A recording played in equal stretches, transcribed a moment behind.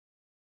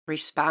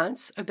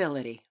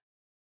Responsibility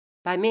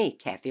by me,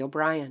 Kathy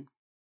O'Brien.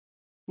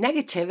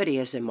 Negativity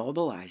is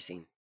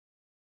immobilizing.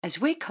 As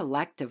we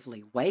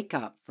collectively wake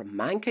up from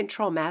mind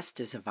control masked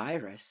as a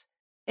virus,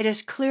 it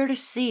is clear to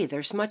see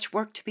there's much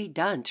work to be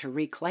done to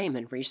reclaim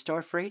and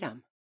restore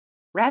freedom.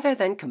 Rather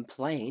than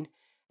complain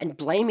and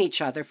blame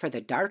each other for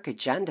the dark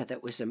agenda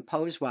that was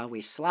imposed while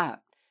we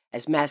slept,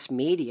 as mass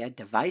media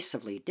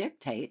divisively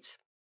dictates,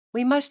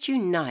 we must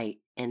unite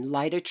in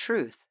light of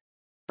truth,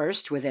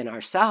 first within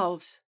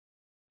ourselves,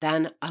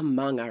 then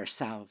among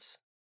ourselves.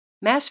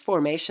 Mass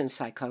formation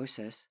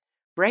psychosis,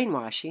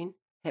 brainwashing,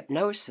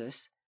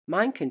 hypnosis,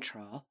 mind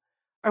control,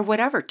 or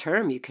whatever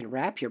term you can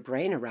wrap your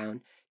brain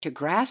around to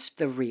grasp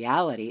the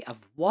reality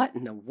of what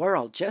in the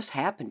world just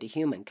happened to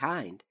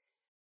humankind,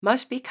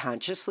 must be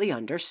consciously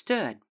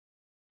understood.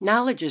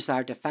 Knowledge is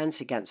our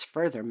defense against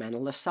further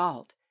mental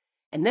assault,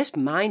 and this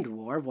mind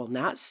war will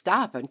not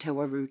stop until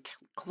we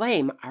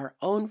reclaim our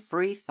own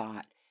free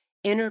thought,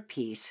 inner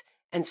peace,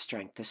 and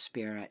strength of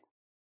spirit.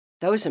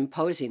 Those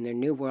imposing their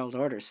New World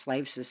Order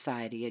slave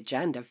society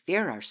agenda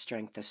fear our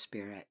strength of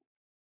spirit.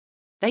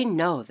 They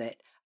know that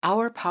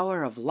our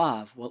power of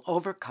love will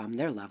overcome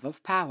their love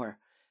of power,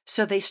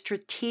 so they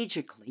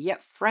strategically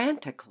yet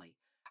frantically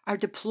are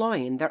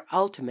deploying their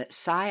ultimate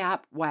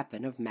psyop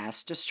weapon of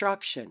mass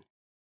destruction,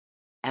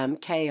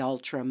 MK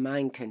Ultra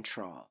mind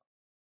control.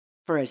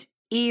 For as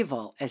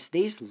evil as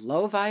these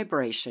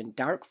low-vibration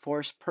dark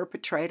force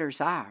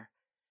perpetrators are,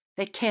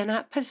 they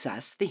cannot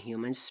possess the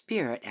human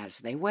spirit as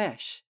they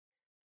wish.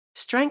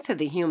 Strength of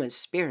the human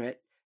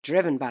spirit,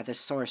 driven by the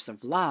source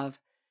of love,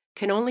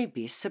 can only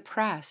be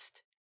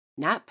suppressed,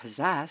 not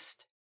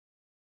possessed,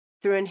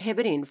 through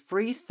inhibiting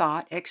free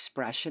thought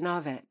expression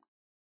of it.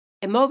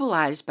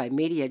 Immobilized by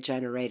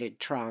media-generated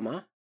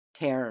trauma,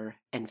 terror,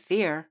 and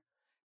fear,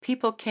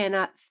 people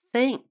cannot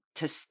think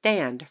to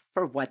stand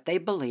for what they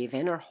believe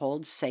in or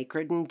hold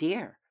sacred and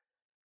dear,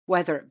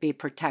 whether it be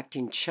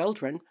protecting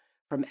children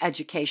from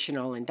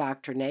educational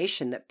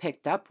indoctrination that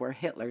picked up where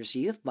Hitler's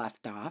youth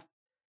left off,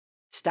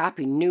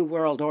 stopping New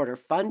World Order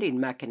funding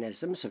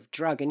mechanisms of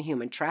drug and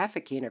human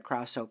trafficking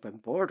across open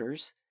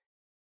borders,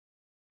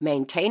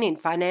 maintaining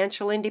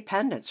financial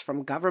independence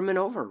from government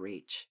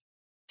overreach,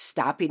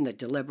 stopping the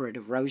deliberate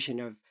erosion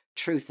of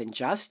truth and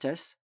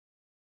justice,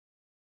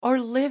 or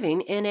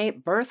living in a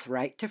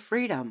birthright to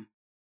freedom.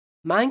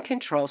 Mind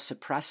control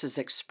suppresses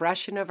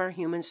expression of our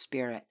human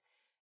spirit,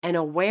 and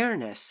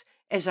awareness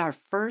is our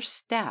first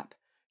step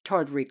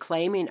toward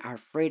reclaiming our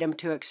freedom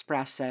to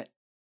express it.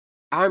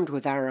 Armed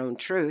with our own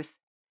truth,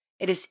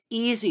 it is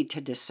easy to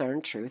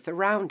discern truth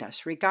around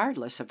us,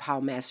 regardless of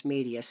how mass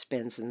media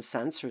spins and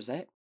censors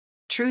it.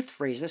 Truth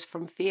frees us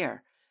from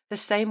fear, the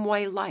same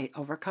way light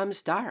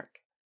overcomes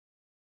dark.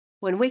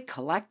 When we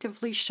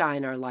collectively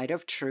shine our light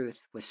of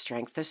truth with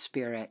strength of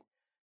spirit,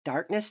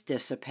 darkness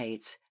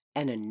dissipates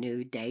and a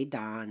new day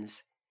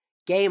dawns.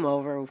 Game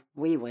over,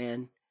 we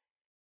win.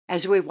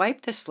 As we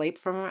wipe the sleep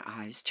from our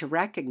eyes to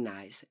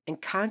recognize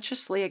and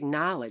consciously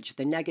acknowledge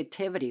the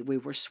negativity we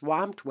were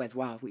swamped with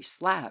while we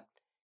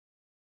slept,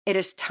 it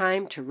is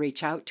time to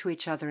reach out to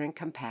each other in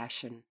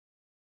compassion.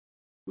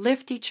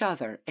 Lift each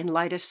other in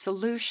light of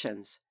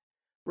solutions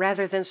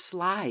rather than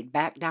slide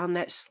back down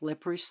that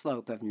slippery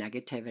slope of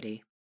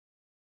negativity.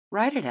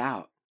 Write it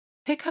out.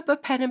 Pick up a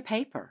pen and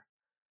paper.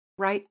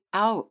 Write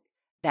out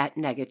that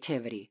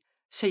negativity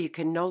so you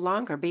can no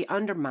longer be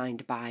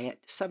undermined by it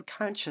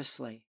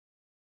subconsciously.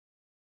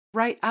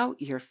 Write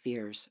out your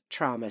fears,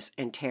 traumas,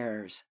 and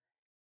terrors.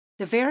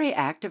 The very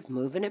act of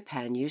moving a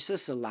pen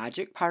uses the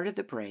logic part of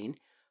the brain,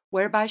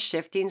 whereby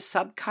shifting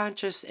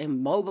subconscious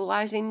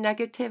immobilizing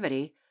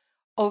negativity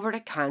over to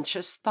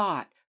conscious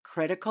thought,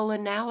 critical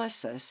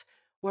analysis,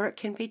 where it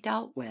can be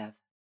dealt with.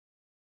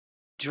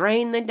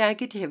 Drain the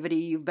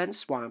negativity you've been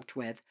swamped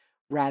with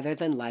rather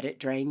than let it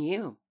drain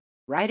you.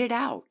 Write it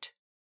out.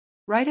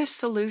 Write a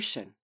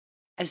solution,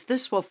 as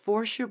this will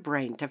force your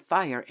brain to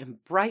fire in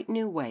bright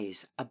new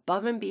ways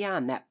above and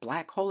beyond that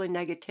black hole of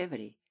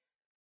negativity,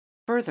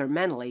 further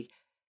mentally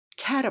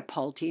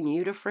catapulting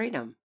you to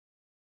freedom.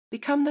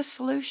 Become the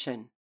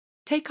solution.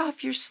 Take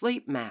off your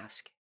sleep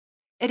mask.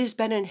 It has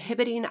been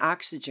inhibiting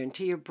oxygen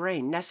to your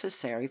brain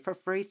necessary for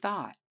free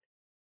thought.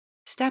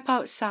 Step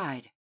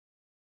outside.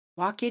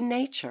 Walk in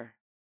nature.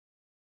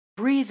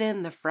 Breathe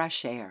in the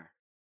fresh air.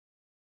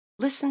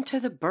 Listen to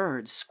the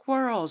birds,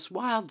 squirrels,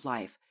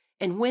 wildlife,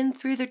 and wind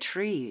through the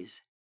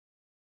trees.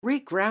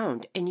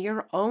 Reground in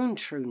your own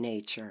true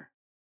nature.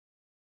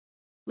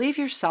 Leave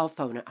your cell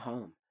phone at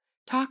home.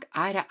 Talk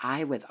eye to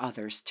eye with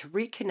others to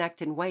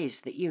reconnect in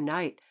ways that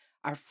unite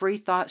our free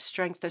thought,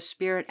 strength of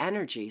spirit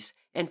energies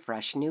in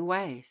fresh new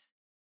ways.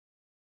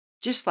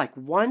 Just like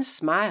one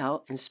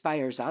smile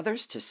inspires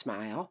others to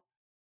smile,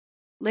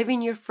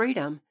 living your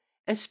freedom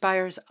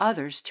inspires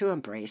others to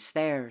embrace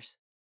theirs.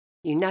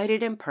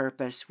 United in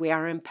purpose, we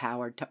are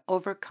empowered to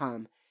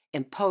overcome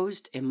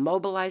imposed,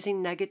 immobilizing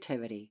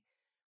negativity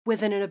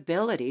with an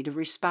ability to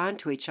respond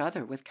to each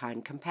other with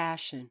kind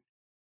compassion.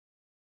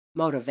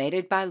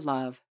 Motivated by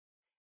love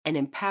and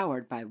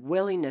empowered by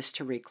willingness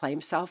to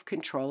reclaim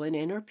self-control and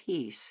inner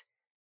peace,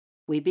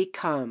 we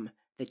become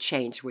the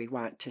change we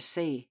want to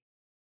see.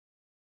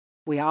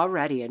 We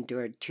already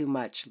endured too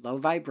much low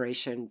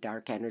vibration,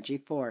 dark energy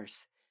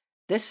force.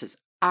 This is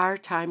our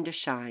time to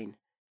shine,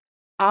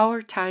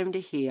 our time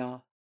to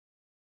heal,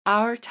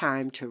 our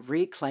time to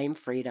reclaim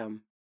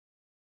freedom,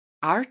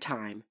 our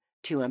time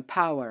to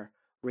empower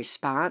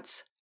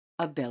response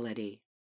ability.